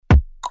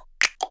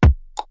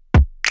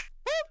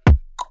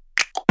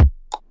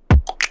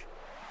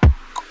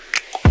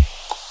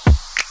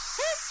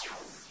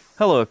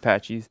Hello,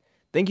 Apaches.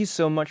 Thank you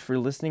so much for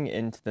listening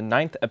in to the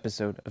 9th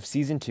episode of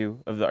Season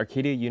 2 of the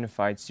Arcadia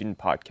Unified Student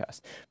Podcast,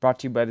 brought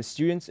to you by the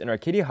students in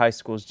Arcadia High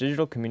School's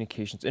Digital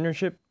Communications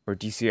Internship, or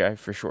DCI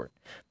for short.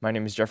 My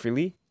name is Jeffrey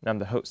Lee, and I'm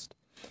the host.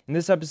 In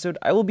this episode,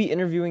 I will be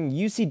interviewing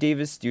UC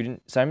Davis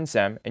student Simon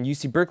Sam and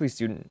UC Berkeley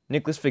student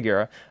Nicholas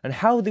Figuera on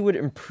how they would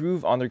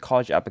improve on their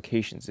college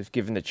applications if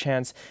given the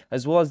chance,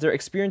 as well as their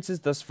experiences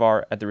thus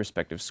far at their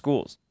respective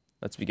schools.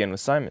 Let's begin with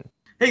Simon.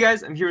 Hey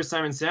guys, I'm here with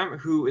Simon Sam,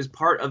 who is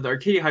part of the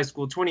Arcadia High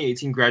School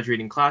 2018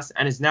 graduating class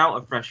and is now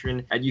a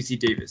freshman at UC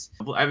Davis.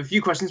 I have a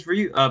few questions for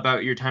you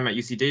about your time at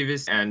UC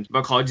Davis and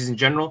about colleges in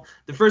general.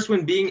 The first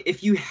one being,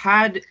 if you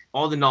had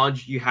all the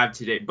knowledge you have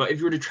today, but if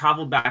you were to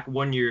travel back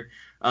 1 year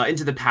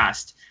into the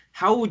past,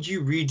 how would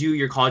you redo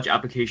your college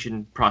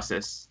application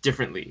process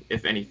differently,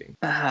 if anything?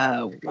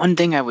 One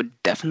thing I would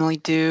definitely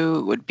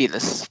do would be to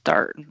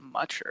start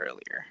much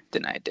earlier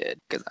than I did,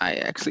 because I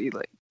actually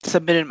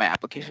submitted my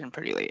application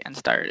pretty late and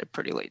started it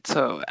pretty late.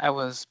 So I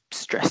was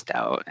stressed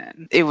out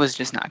and it was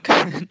just not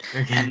good.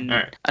 Okay. And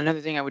Right.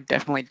 Another thing I would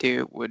definitely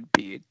do would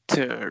be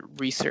to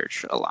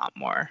research a lot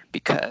more,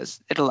 because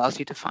it allows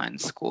you to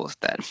find schools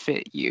that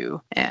fit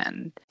you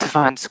and to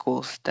find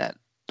schools that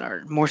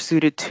are more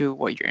suited to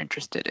what you're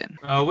interested in.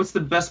 What's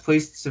the best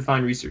place to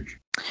find research?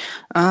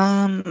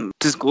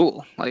 Just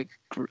Google.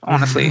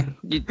 Honestly,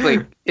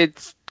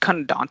 it's kind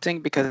of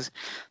daunting because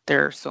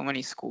there are so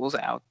many schools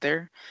out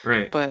there.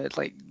 Right. But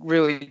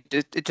really,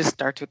 it just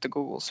starts with the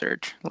Google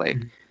search.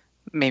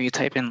 Maybe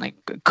type in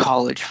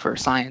college for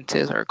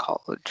sciences or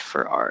college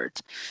for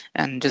arts,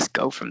 and just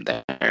go from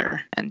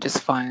there and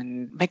just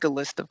make a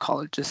list of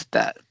colleges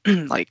that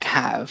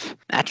have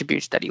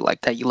attributes that you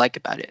like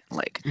about it.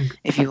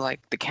 If you like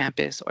the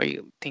campus or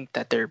you think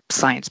that their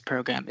science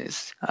program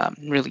is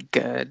really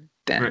good,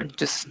 then Right.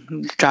 just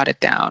jot it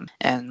down,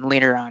 and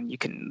later on you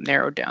can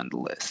narrow down the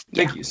list.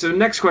 Thank you. So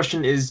next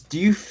question is, do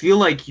you feel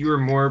like you are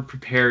more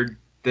prepared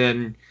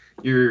than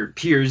your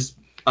peers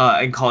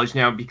in college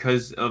now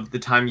because of the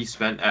time you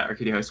spent at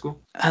Arcadia High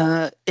School?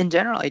 In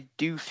general, I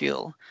do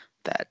feel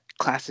that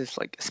classes,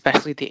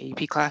 especially the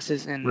AP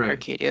classes in Right.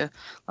 Arcadia,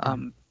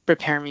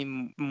 prepare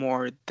me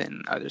more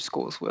than other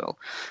schools will,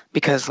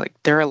 because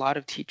there are a lot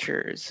of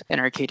teachers in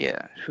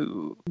Arcadia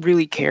who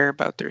really care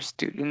about their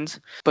students,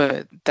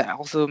 but that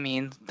also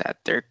means that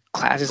their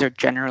classes are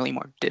generally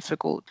more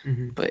difficult.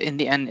 Mhm. But in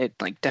the end, it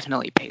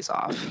definitely pays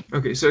off.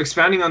 Okay, so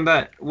expanding on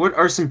that, what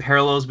are some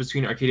parallels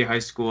between Arcadia High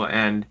School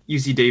and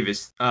UC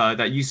Davis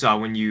that you saw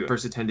when you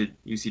first attended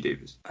UC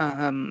Davis?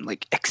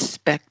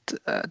 Expect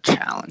a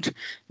challenge.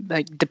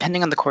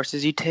 Depending on the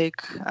courses you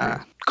take,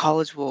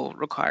 college will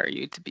require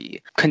you to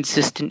be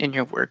consistent in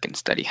your work and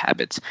study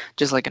habits,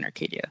 just like in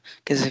Arcadia.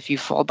 Because if you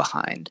fall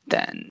behind,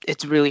 then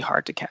it's really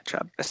hard to catch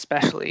up,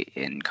 especially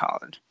in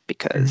college,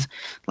 because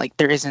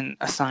there isn't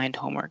assigned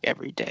homework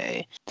every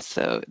day.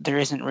 So there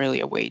isn't really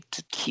a way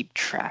to keep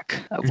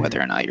track of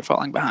whether or not you're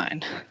falling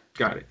behind.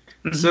 Got it.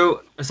 Mhm.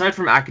 So aside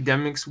from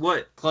academics,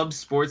 what clubs,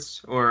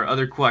 sports, or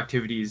other cool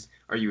activities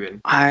are you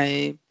in?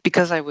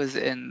 Because I was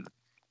in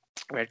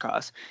Red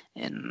Cross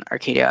in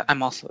Arcadia,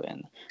 I'm also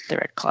in the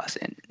Red Cross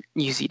in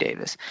UC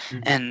Davis,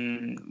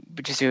 and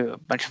we just do a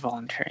bunch of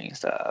volunteering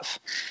stuff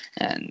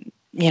and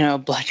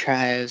blood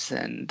drives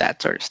and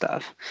that sort of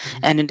stuff.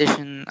 And in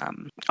addition,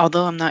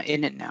 although I'm not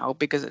in it now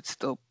because it's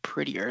still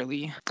pretty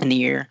early in the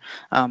year,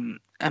 I'm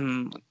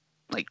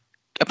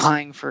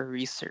applying for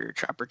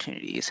research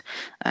opportunities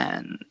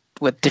and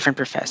with different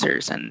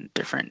professors and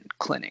different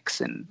clinics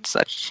and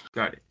such.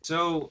 Got it.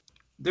 So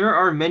there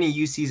are many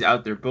UCs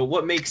out there, but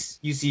what makes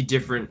UC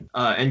different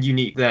and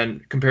unique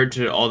than compared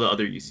to all the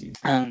other UCs?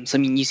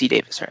 UC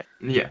Davis, right?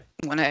 Yeah.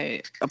 When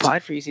I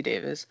applied for UC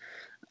Davis,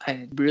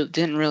 I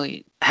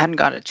hadn't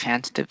got a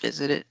chance to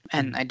visit it,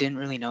 and I didn't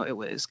really know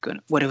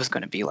what it was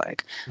going to be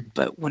like.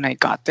 But when I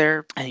got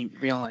there, I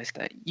realized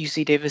that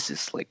UC Davis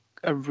is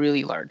a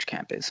really large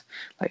campus.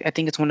 I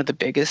think it's one of the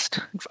biggest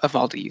of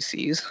all the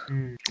UCs.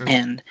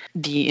 And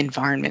the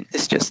environment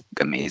is just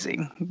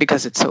amazing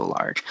because it's so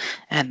large,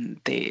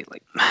 and they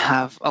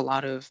have a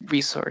lot of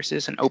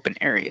resources and open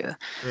area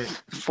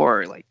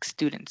for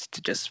students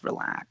to just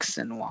relax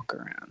and walk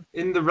around.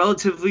 In the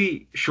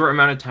relatively short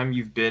amount of time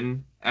you've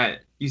been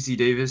at UC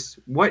Davis,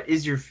 what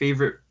is your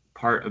favorite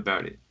part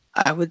about it?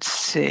 I would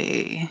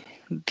say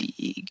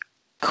the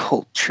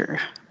culture.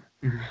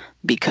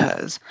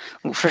 Because,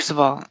 first of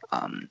all,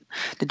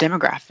 the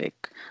demographic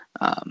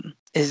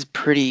is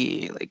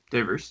pretty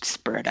diverse,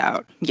 spread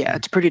out. Yeah,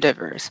 it's pretty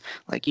diverse.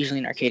 Usually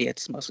in Arcadia,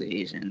 it's mostly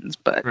Asians,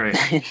 but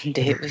in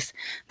Davis,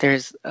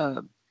 there's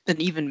an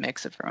even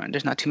mix of everyone.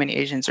 There's not too many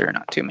Asians or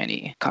not too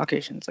many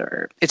Caucasians,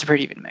 it's a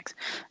pretty even mix.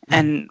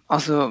 And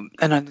also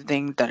another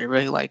thing that I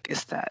really like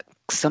is that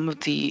some of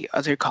the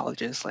other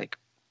colleges,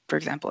 for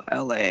example,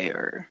 LA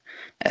or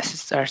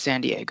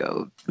San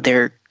Diego,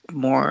 they're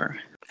more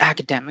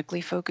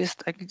academically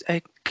focused,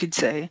 I could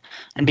say,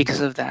 and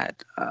because of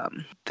that,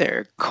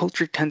 their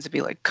culture tends to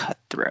be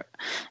cutthroat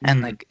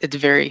and it's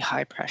very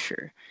high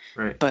pressure.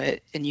 Right. But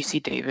in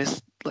UC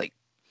Davis,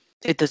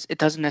 it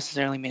doesn't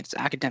necessarily mean it's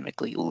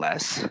academically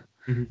less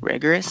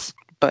rigorous,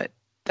 but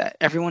that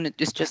everyone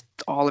is just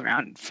all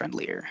around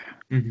friendlier,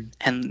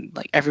 and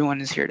like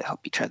everyone is here to help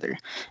each other,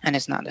 and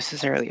it's not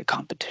necessarily a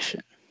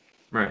competition.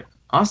 Right.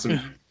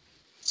 Awesome.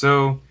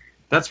 So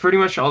that's pretty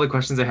much all the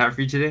questions I have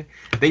for you today.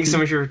 Thank you so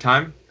much for your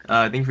time.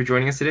 Thank you for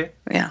joining us today.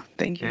 Yeah,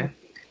 thank you. Yeah.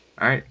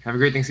 All right. Have a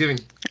great Thanksgiving.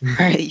 All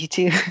right, you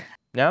too.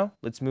 Now,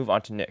 let's move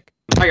on to Nick.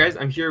 Hi, guys.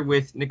 I'm here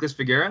with Nicholas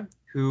Figuera,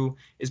 who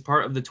is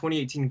part of the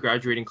 2018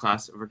 graduating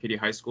class of Arcadia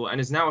High School and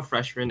is now a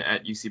freshman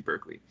at UC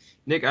Berkeley.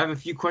 Nick, I have a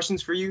few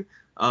questions for you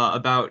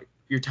about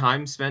your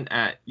time spent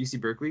at UC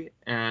Berkeley,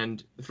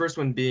 and the first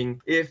one being,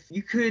 if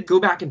you could go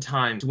back in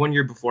time to 1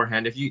 year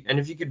beforehand, if you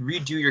could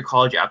redo your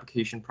college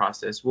application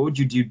process, what would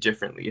you do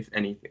differently, if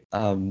anything?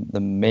 The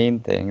main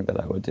thing that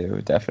I would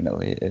do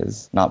definitely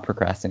is not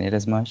procrastinate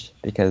as much,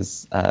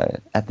 because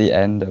at the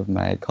end of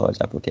my college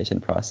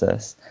application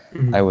process,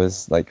 I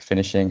was like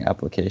finishing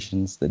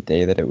applications the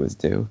day that it was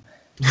due.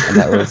 And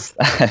that was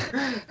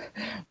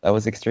that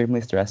was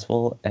extremely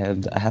stressful,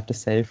 and I have to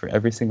say, for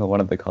every single one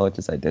of the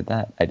colleges I did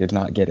that, I did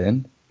not get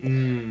in.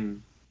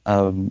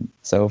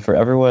 So for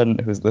everyone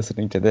who's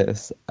listening to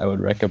this, I would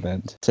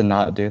recommend to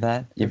not do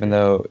that, even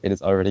though it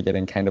is already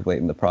getting kind of late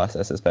in the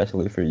process,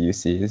 especially for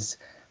UCs.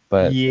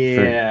 But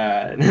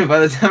yeah, by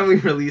the time we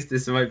release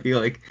this, it might be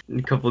like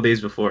a couple of days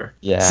before.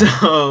 Yeah.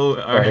 So,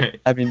 all right.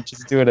 I mean,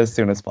 just do it as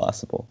soon as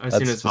possible. As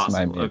soon as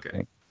possible.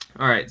 Okay.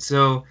 All right.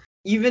 So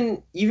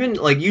even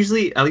like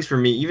usually, at least for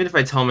me, even if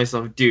I tell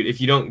myself, dude,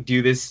 if you don't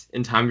do this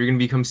in time, you're gonna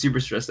become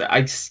super stressed out,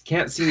 I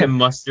can't seem to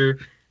muster,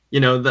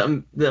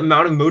 the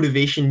amount of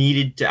motivation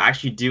needed to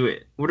actually do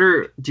it.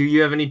 Do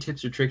you have any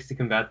tips or tricks to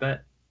combat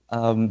that?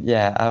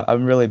 Yeah,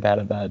 I'm really bad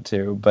at that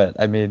too. But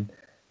I mean,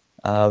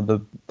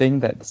 the thing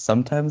that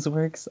sometimes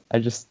works, I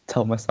just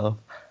tell myself,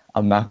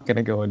 I'm not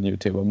gonna go on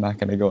YouTube. I'm not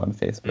gonna go on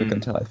Facebook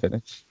until I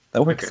finish.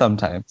 That works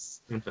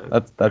sometimes.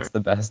 That's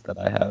the best that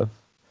I have.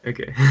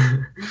 Okay.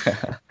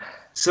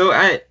 So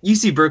at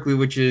UC Berkeley,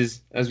 which is,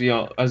 as we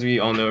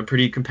all know, a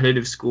pretty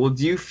competitive school,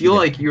 do you feel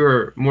like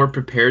you're more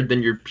prepared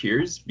than your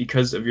peers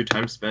because of your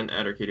time spent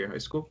at Arcadia High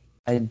School?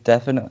 I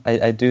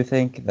do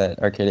think that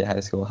Arcadia High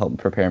School helped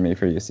prepare me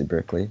for UC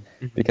Berkeley,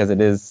 because it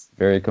is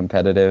very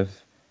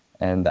competitive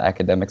and the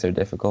academics are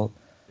difficult.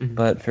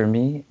 But for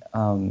me,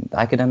 the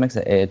academics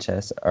at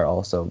AHS are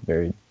also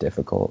very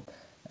difficult.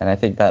 And I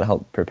think that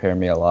helped prepare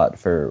me a lot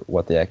for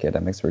what the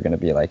academics were going to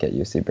be like at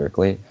UC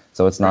Berkeley.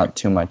 So it's not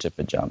too much of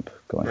a jump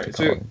going to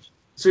college.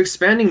 So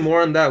expanding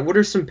more on that, what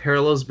are some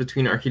parallels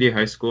between Arcadia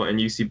High School and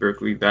UC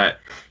Berkeley that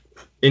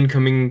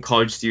incoming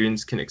college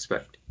students can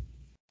expect?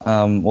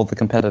 Well, the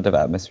competitive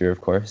atmosphere,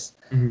 of course.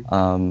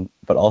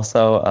 But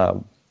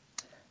also,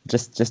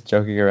 just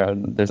joking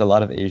around, there's a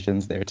lot of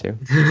Asians there too.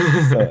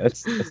 So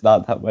it's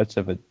not that much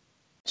of a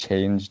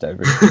change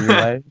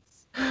diversity-wise.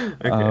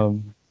 Okay.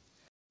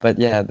 But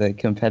yeah, the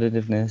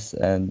competitiveness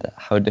and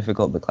how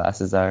difficult the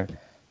classes are.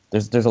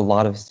 There's a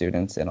lot of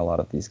students in a lot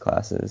of these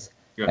classes,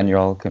 and you're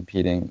all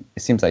competing.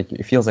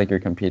 It feels like you're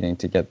competing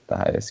to get the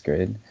highest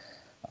grade.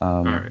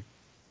 All right.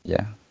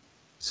 Yeah.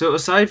 So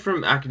aside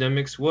from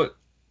academics, what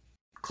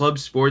club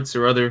sports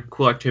or other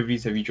cool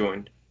activities have you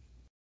joined?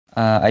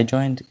 I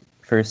joined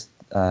first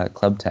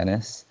club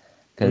tennis,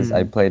 because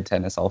I played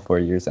tennis all 4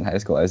 years in high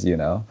school, as you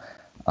know.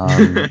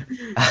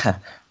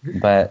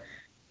 But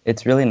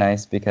it's really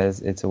nice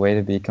because it's a way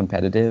to be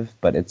competitive,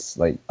 but it's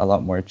like a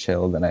lot more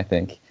chill than I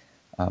think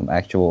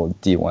actual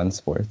D1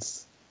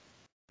 sports.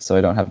 So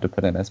I don't have to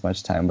put in as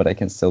much time, but I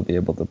can still be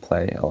able to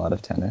play a lot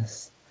of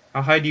tennis.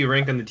 How high do you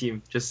rank on the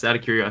team? Just out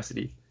of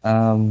curiosity.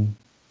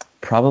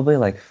 Probably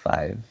like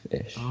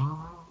 5-ish.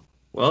 Oh.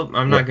 Well,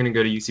 I'm not going to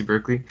go to UC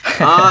Berkeley.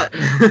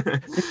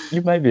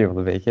 You might be able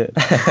to make it.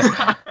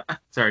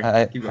 Sorry.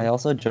 I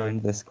also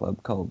joined this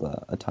club called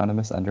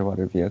Autonomous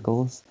Underwater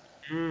Vehicles,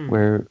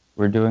 where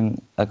we're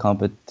doing a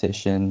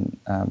competition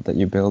that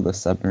you build a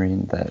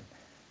submarine that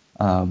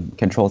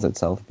controls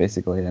itself,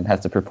 basically, and has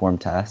to perform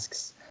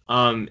tasks.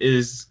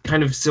 Is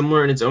kind of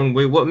similar in its own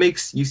way. What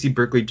makes UC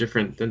Berkeley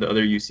different than the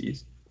other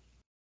UCs?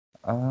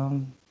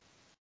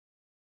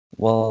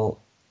 Well,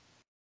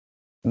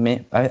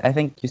 I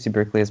think UC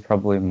Berkeley is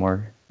probably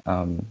more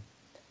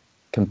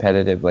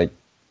competitive, like,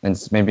 and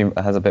maybe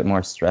has a bit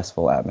more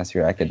stressful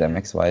atmosphere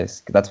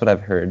academics-wise. That's what I've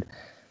heard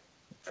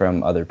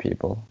from other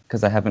people,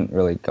 because I haven't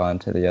really gone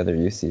to the other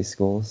UC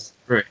schools.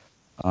 Right.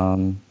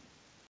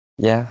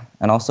 Yeah,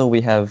 and also we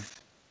have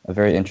a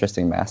very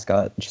interesting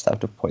mascot. Just have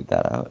to point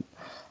that out.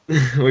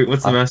 Wait,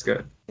 what's the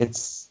mascot?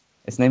 Its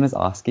name is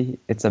Oski.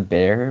 It's a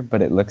bear,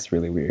 but it looks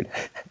really weird.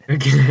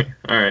 Okay,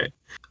 all right.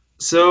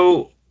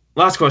 So,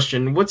 last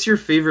question. What's your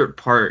favorite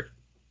part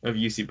of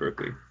UC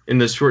Berkeley in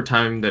the short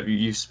time that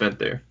you spent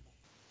there?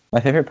 My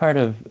favorite part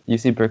of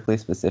UC Berkeley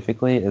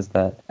specifically is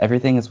that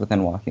everything is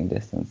within walking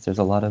distance. There's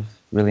a lot of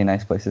really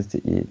nice places to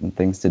eat and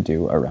things to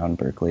do around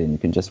Berkeley, and you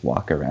can just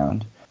walk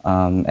around.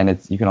 And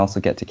you can also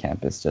get to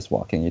campus just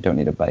walking. You don't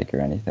need a bike or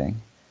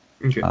anything.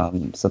 Okay.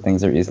 So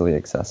things are easily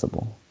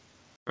accessible.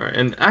 All right,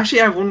 and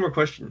actually I have one more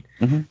question.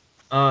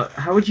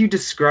 How would you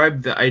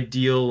describe the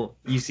ideal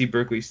UC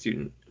Berkeley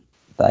student?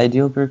 The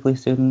ideal Berkeley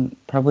student,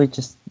 probably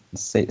just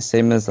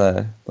same as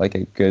like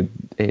a good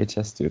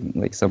AHS student,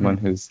 like someone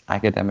who's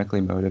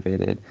academically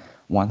motivated,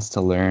 wants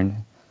to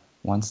learn,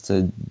 wants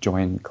to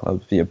join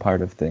clubs, be a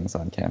part of things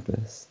on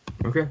campus.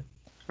 Okay.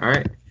 All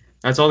right.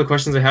 That's all the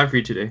questions I have for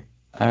you today.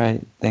 All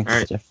right.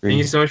 Thanks, Jeffrey. Thank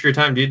you so much for your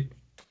time, dude.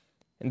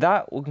 And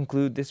that will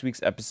conclude this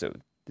week's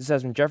episode. This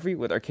has been Jeffrey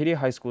with Arcadia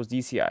High School's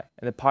DCI,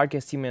 and the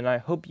podcast team and I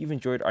hope you've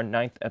enjoyed our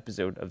 9th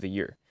episode of the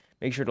year.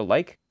 Make sure to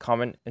like,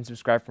 comment, and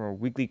subscribe for more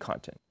weekly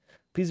content.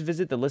 Please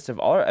visit the list of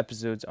all our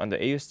episodes on the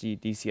AUSD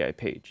DCI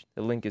page.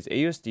 The link is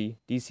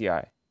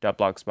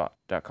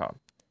ausddci.blogspot.com.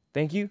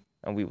 Thank you,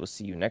 and we will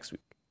see you next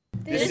week.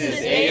 This is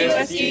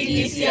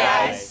AUSD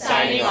DCI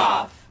signing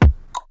off.